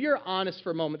 if you're honest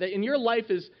for a moment, and your life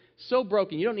is so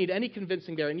broken, you don't need any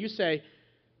convincing there, and you say,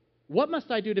 what must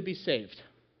I do to be saved?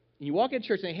 And you walk into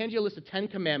church and they hand you a list of 10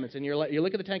 commandments, and you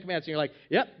look at the 10 commandments and you're like,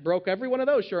 yep, broke every one of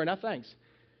those, sure enough, thanks.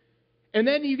 And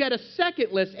then you get a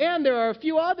second list, and there are a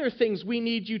few other things we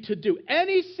need you to do.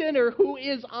 Any sinner who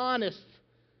is honest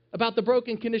about the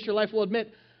broken condition of your life will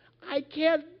admit, I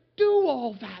can't do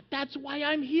all that. That's why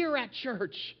I'm here at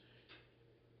church.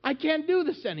 I can't do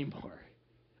this anymore.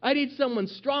 I need someone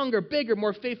stronger, bigger,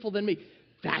 more faithful than me.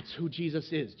 That's who Jesus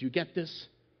is. Do you get this?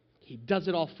 He does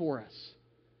it all for us.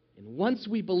 And once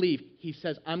we believe, he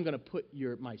says, I'm going to put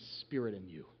my spirit in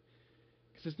you.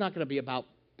 Because it's not going to be about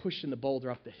pushing the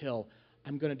boulder up the hill.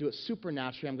 I'm going to do it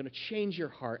supernaturally. I'm going to change your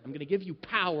heart. I'm going to give you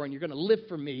power, and you're going to live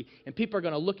for me. And people are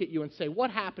going to look at you and say,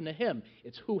 what happened to him?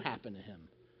 It's who happened to him.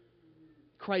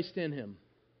 Christ in him.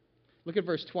 Look at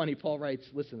verse 20. Paul writes,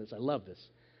 listen to this. I love this.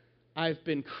 I've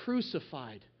been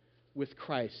crucified with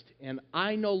Christ, and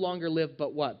I no longer live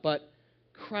but what? But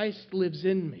Christ lives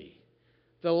in me.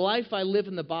 The life I live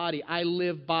in the body, I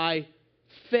live by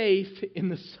faith in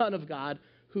the Son of God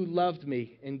who loved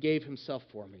me and gave himself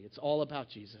for me. It's all about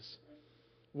Jesus.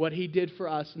 What he did for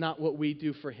us, not what we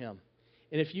do for him.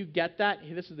 And if you get that,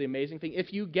 this is the amazing thing.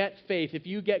 If you get faith, if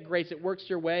you get grace, it works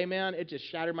your way, man. It just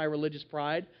shattered my religious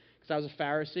pride because I was a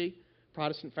Pharisee,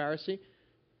 Protestant Pharisee.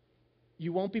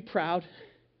 You won't be proud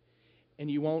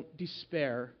and you won't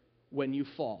despair when you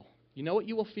fall. You know what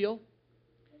you will feel?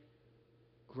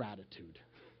 Gratitude.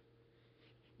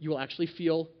 You will actually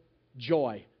feel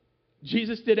joy.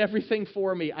 Jesus did everything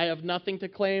for me. I have nothing to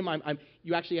claim.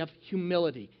 You actually have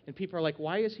humility. And people are like,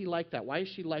 why is he like that? Why is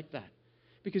she like that?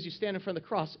 Because you stand in front of the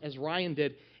cross, as Ryan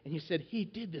did, and you said, he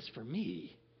did this for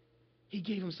me. He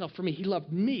gave himself for me. He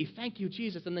loved me. Thank you,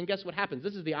 Jesus. And then guess what happens?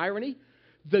 This is the irony.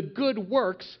 The good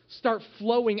works start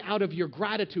flowing out of your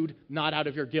gratitude, not out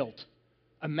of your guilt.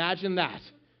 Imagine that.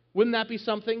 Wouldn't that be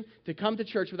something? To come to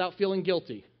church without feeling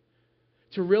guilty.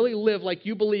 To really live like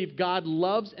you believe God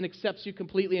loves and accepts you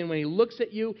completely. And when he looks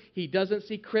at you, he doesn't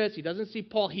see Chris, he doesn't see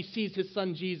Paul, he sees his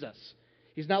son Jesus.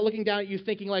 He's not looking down at you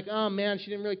thinking like, oh man, she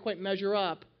didn't really quite measure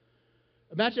up.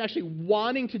 Imagine actually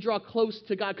wanting to draw close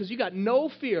to God because you got no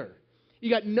fear. You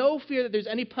got no fear that there's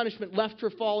any punishment left for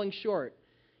falling short.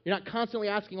 You're not constantly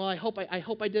asking, well, I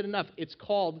hope I did enough. It's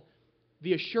called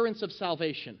the assurance of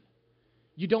salvation.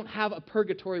 You don't have a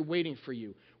purgatory waiting for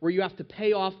you where you have to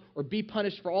pay off or be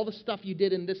punished for all the stuff you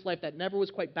did in this life that never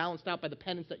was quite balanced out by the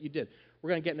penance that you did. We're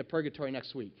going to get into purgatory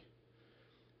next week.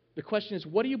 The question is,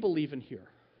 what do you believe in here?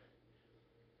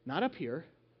 Not up here.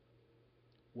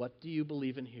 What do you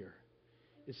believe in here?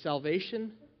 Is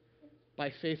salvation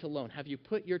by faith alone? Have you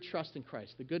put your trust in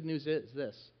Christ? The good news is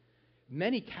this.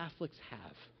 Many Catholics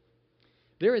have.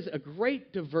 There is a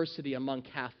great diversity among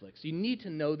Catholics. You need to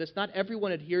know this. Not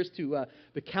everyone adheres to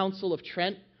the Council of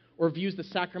Trent or views the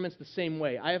sacraments the same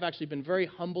way. I have actually been very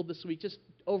humbled this week, just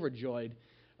overjoyed,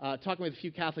 talking with a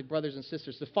few Catholic brothers and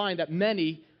sisters to find that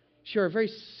many share a very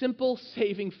simple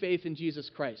saving faith in Jesus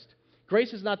Christ.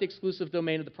 Grace is not the exclusive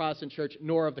domain of the Protestant Church,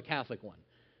 nor of the Catholic one.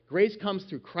 Grace comes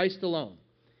through Christ alone.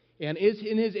 And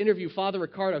in his interview, Father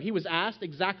Ricardo, he was asked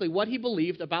exactly what he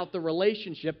believed about the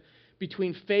relationship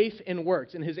between faith and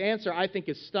works. And his answer, I think,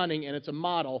 is stunning, and it's a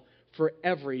model for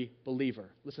every believer.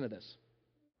 Listen to this.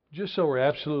 Just so we're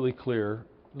absolutely clear,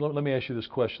 let me ask you this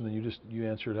question, then you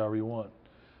answer it however you want.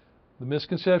 The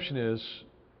misconception is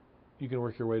you can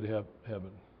work your way to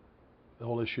heaven. The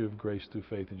whole issue of grace through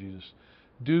faith in Jesus.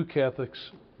 Do Catholics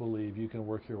believe you can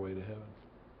work your way to heaven?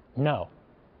 No.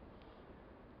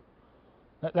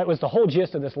 That was the whole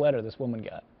gist of this letter this woman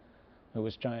got, who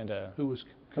was trying to... Who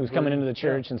was coming into the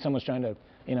church, and someone's trying to,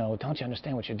 don't you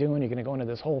understand what you're doing? You're going to go into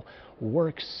this whole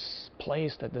works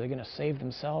place that they're going to save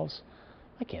themselves.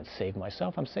 I can't save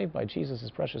myself. I'm saved by Jesus'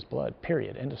 precious blood,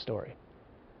 period, end of story.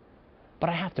 But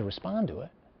I have to respond to it.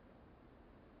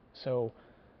 So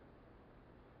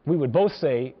we would both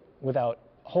say, without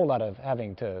a whole lot of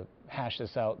having to hash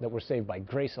this out, that we're saved by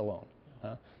grace alone.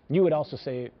 You would also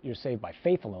say you're saved by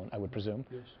faith alone, I would presume.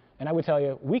 Yes. And I would tell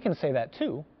you, we can say that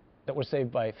too, that we're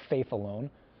saved by faith alone,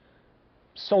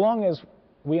 so long as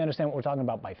we understand what we're talking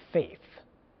about by faith.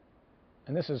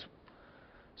 And this is,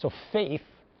 so faith,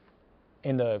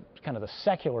 in the kind of the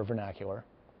secular vernacular,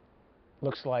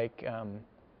 looks like,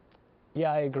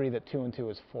 yeah, I agree that 2 and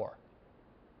 2 is 4.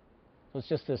 So it's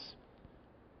just this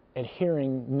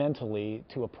adhering mentally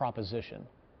to a proposition.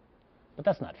 But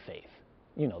that's not faith.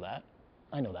 You know that.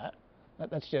 I know that.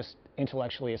 That's just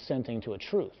intellectually assenting to a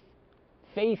truth.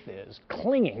 Faith is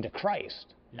clinging to Christ.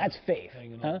 Yeah, that's faith.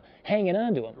 Hanging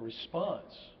on to him. A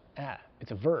response.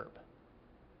 It's a verb.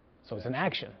 So it's an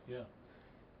action. Yeah.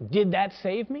 Did that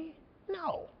save me?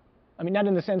 No. I mean, not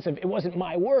in the sense of it wasn't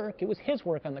my work, it was his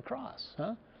work on the cross.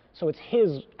 So it's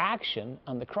his action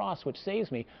on the cross which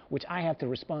saves me, which I have to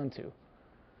respond to.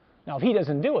 Now, if he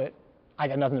doesn't do it, I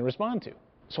got nothing to respond to.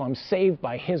 So I'm saved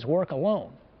by his work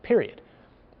alone, period.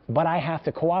 But I have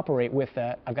to cooperate with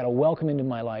that. I've got to welcome into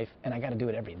my life, and I got to do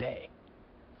it every day.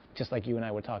 Just like you and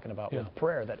I were talking about with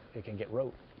prayer, that it can get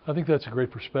rote. I think that's a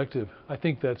great perspective. I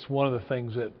think that's one of the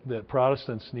things that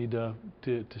Protestants need to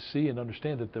see and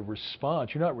understand, that the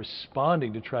response, you're not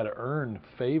responding to try to earn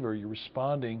favor, you're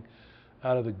responding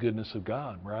out of the goodness of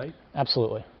God, right?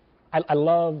 Absolutely. I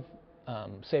love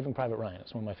Saving Private Ryan.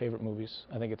 It's one of my favorite movies.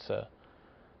 I think it's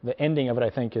the ending of it, I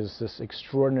think, is this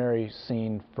extraordinary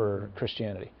scene for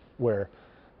Christianity, where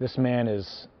this man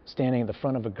is standing at the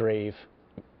front of a grave,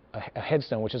 a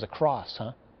headstone, which is a cross,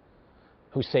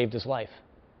 who saved his life.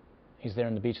 He's there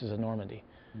in the beaches of Normandy.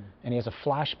 And he has a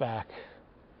flashback.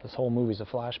 This whole movie is a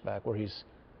flashback where he's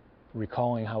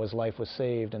recalling how his life was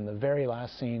saved. And the very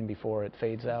last scene before it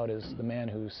fades out is the man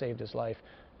who saved his life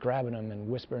grabbing him and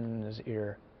whispering in his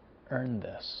ear, "Earn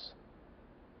this."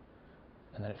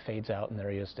 and then it fades out, and there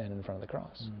he is standing in front of the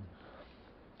cross.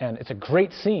 And it's a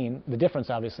great scene. The difference,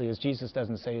 obviously, is Jesus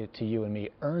doesn't say to you and me,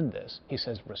 earn this. He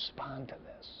says, respond to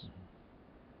this.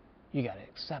 You got to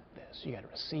accept this. You got to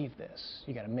receive this.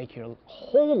 You got to make your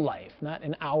whole life, not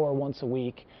an hour once a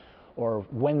week or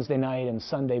Wednesday night and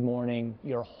Sunday morning,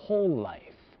 your whole life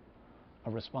a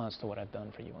response to what I've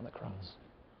done for you on the cross.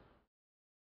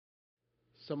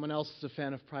 Someone else is a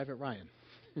fan of Private Ryan.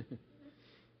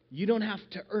 You don't have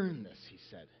to earn this, he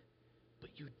said, but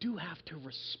you do have to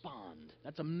respond.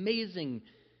 That's amazing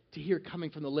to hear coming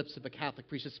from the lips of a Catholic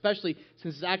priest, especially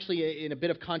since it's actually in a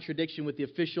bit of contradiction with the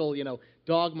official,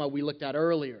 dogma we looked at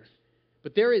earlier.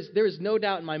 But there is no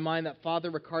doubt in my mind that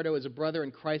Father Ricardo is a brother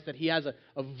in Christ, that he has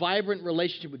a vibrant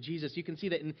relationship with Jesus. You can see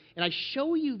that. And I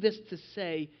show you this to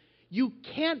say you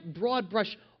can't broad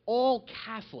brush all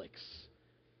Catholics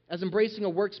as embracing a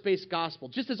works-based gospel.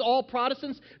 Just as all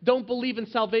Protestants don't believe in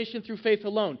salvation through faith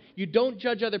alone. You don't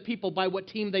judge other people by what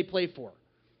team they play for.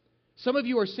 Some of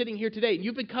you are sitting here today, and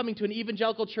you've been coming to an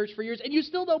evangelical church for years, and you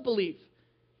still don't believe.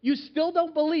 You still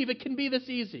don't believe it can be this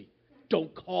easy.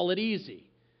 Don't call it easy.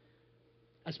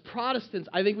 As Protestants,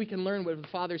 I think we can learn what the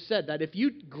Father said, that if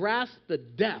you grasp the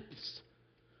depths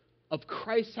of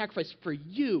Christ's sacrifice for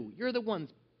you, you're the ones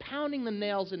pounding the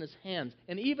nails in his hands.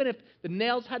 And even if the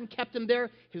nails hadn't kept him there,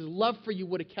 his love for you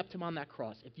would have kept him on that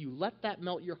cross. If you let that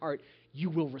melt your heart, you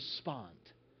will respond.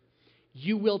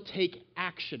 You will take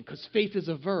action, because faith is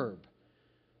a verb.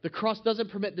 The cross doesn't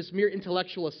permit this mere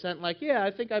intellectual assent like, yeah,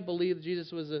 I think I believe that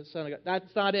Jesus was the Son of God.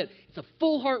 That's not it. It's a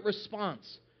full heart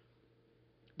response.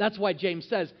 That's why James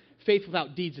says, faith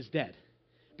without deeds is dead.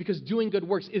 Because doing good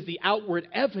works is the outward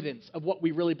evidence of what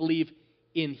we really believe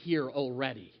in here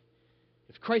already.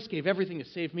 If Christ gave everything to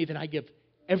save me, then I give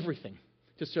everything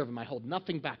to serve him. I hold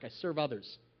nothing back. I serve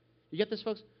others. You get this,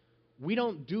 folks? We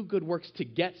don't do good works to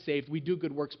get saved. We do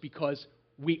good works because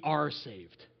we are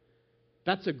saved.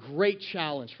 That's a great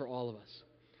challenge for all of us.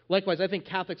 Likewise, I think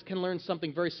Catholics can learn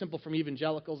something very simple from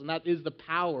evangelicals, and that is the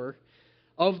power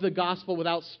of the gospel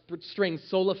without strings,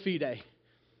 sola fide.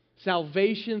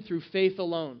 Salvation through faith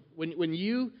alone. When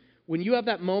you have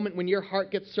that moment when your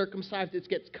heart gets circumcised, it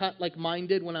gets cut like mine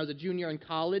did when I was a junior in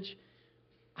college,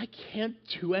 I can't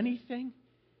do anything.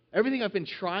 Everything I've been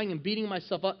trying and beating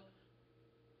myself up,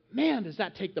 man, does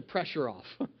that take the pressure off.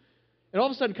 And all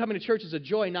of a sudden, coming to church is a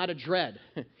joy, not a dread.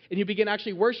 And you begin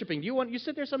actually worshiping. You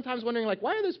sit there sometimes wondering, like,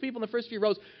 why are those people in the first few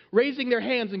rows raising their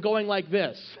hands and going like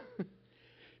this?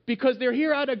 Because they're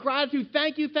here out of gratitude.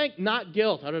 Thank you, not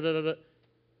guilt.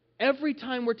 Every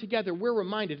time we're together, we're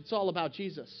reminded it's all about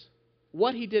Jesus.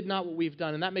 What he did, not what we've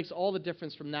done. And that makes all the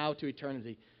difference from now to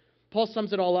eternity. Paul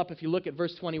sums it all up. If you look at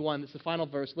verse 21, this is the final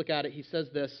verse. Look at it. He says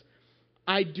this,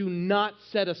 I do not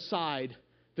set aside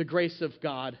the grace of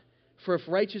God. For if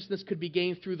righteousness could be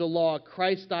gained through the law,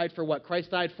 Christ died for what? Christ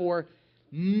died for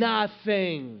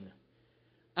nothing.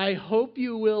 I hope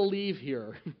you will leave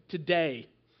here today,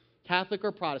 Catholic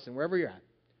or Protestant, wherever you're at,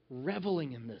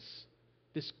 reveling in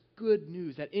this good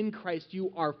news that in Christ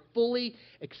you are fully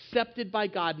accepted by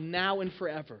God now and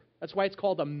forever. That's why it's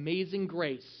called amazing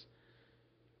grace.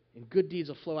 And good deeds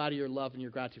will flow out of your love and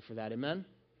your gratitude for that. Amen?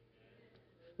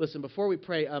 Listen, before we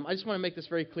pray, I just want to make this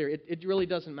very clear. It really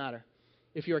doesn't matter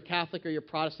if you're a Catholic or you're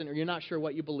Protestant or you're not sure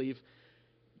what you believe.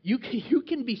 You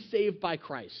can be saved by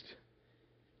Christ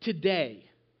today.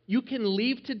 You can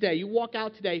leave today. You walk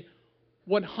out today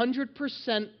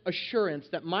 100% assurance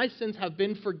that my sins have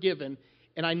been forgiven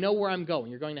and I know where I'm going.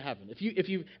 You're going to heaven. If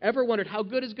you've ever wondered how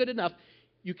good is good enough,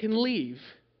 you can leave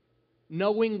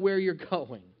knowing where you're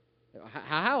going.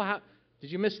 How? Did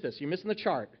you miss this? You're missing the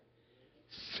chart.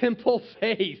 Simple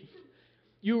faith.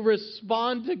 You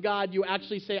respond to God. You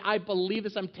actually say, I believe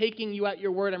this. I'm taking you at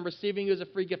your word. I'm receiving you as a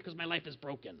free gift because my life is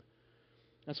broken.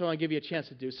 That's what I want to give you a chance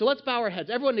to do. So let's bow our heads.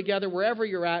 Everyone together, wherever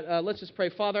you're at, let's just pray.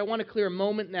 Father, I want to clear a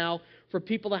moment now for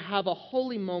people to have a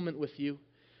holy moment with you.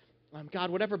 God,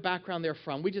 whatever background they're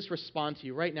from, we just respond to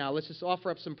you right now. Let's just offer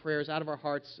up some prayers out of our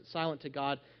hearts, silent to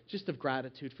God, just of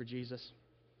gratitude for Jesus.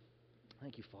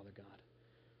 Thank you, Father God.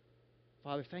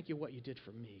 Father, thank you what you did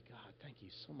for me. God, thank you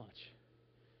so much.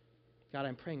 God,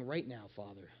 I'm praying right now,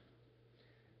 Father,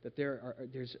 that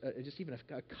there's just even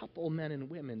a couple men and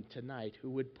women tonight who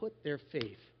would put their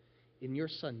faith in your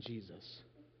Son, Jesus.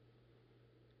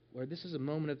 Lord, this is a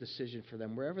moment of decision for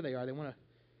them. Wherever they are, they want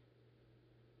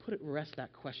to rest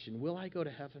that question. Will I go to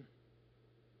heaven?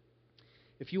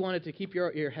 If you wanted to keep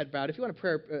your head bowed, if you want to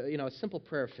pray, a simple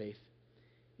prayer of faith,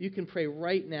 you can pray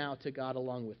right now to God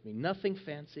along with me. Nothing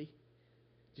fancy.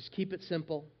 Just keep it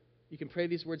simple. You can pray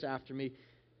these words after me.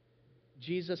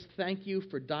 Jesus, thank you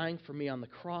for dying for me on the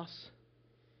cross.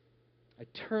 I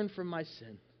turn from my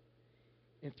sin.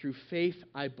 And through faith,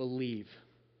 I believe.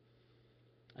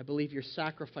 I believe your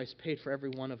sacrifice paid for every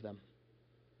one of them.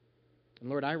 And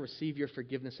Lord, I receive your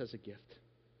forgiveness as a gift.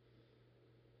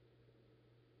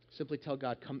 Simply tell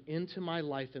God, come into my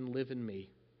life and live in me.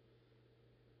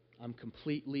 I'm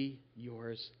completely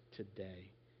yours today.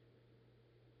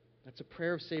 That's a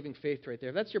prayer of saving faith right there.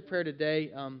 If that's your prayer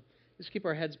today, just keep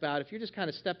our heads bowed. If you're just kind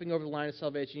of stepping over the line of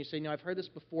salvation, you say, no, I've heard this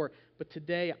before, but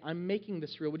today I'm making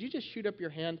this real. Would you just shoot up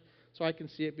your hand so I can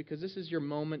see it? Because this is your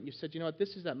moment. You said, you know what,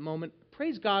 this is that moment.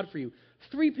 Praise God for you.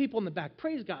 3 people in the back.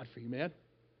 Praise God for you, man.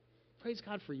 Praise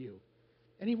God for you.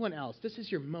 Anyone else? This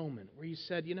is your moment where you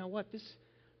said, you know what,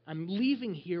 I'm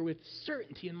leaving here with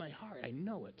certainty in my heart. I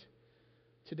know it.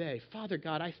 Today, Father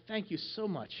God, I thank you so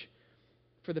much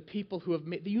for the people who have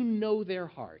made, you know their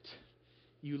heart.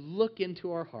 You look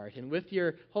into our heart, and with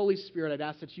your Holy Spirit, I'd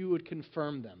ask that you would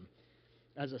confirm them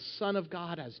as a son of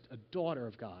God, as a daughter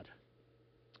of God.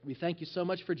 We thank you so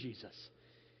much for Jesus.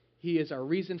 He is our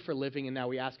reason for living, and now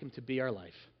we ask him to be our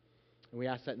life. And we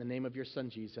ask that in the name of your Son,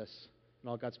 Jesus. And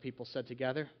all God's people said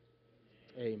together,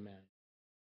 amen.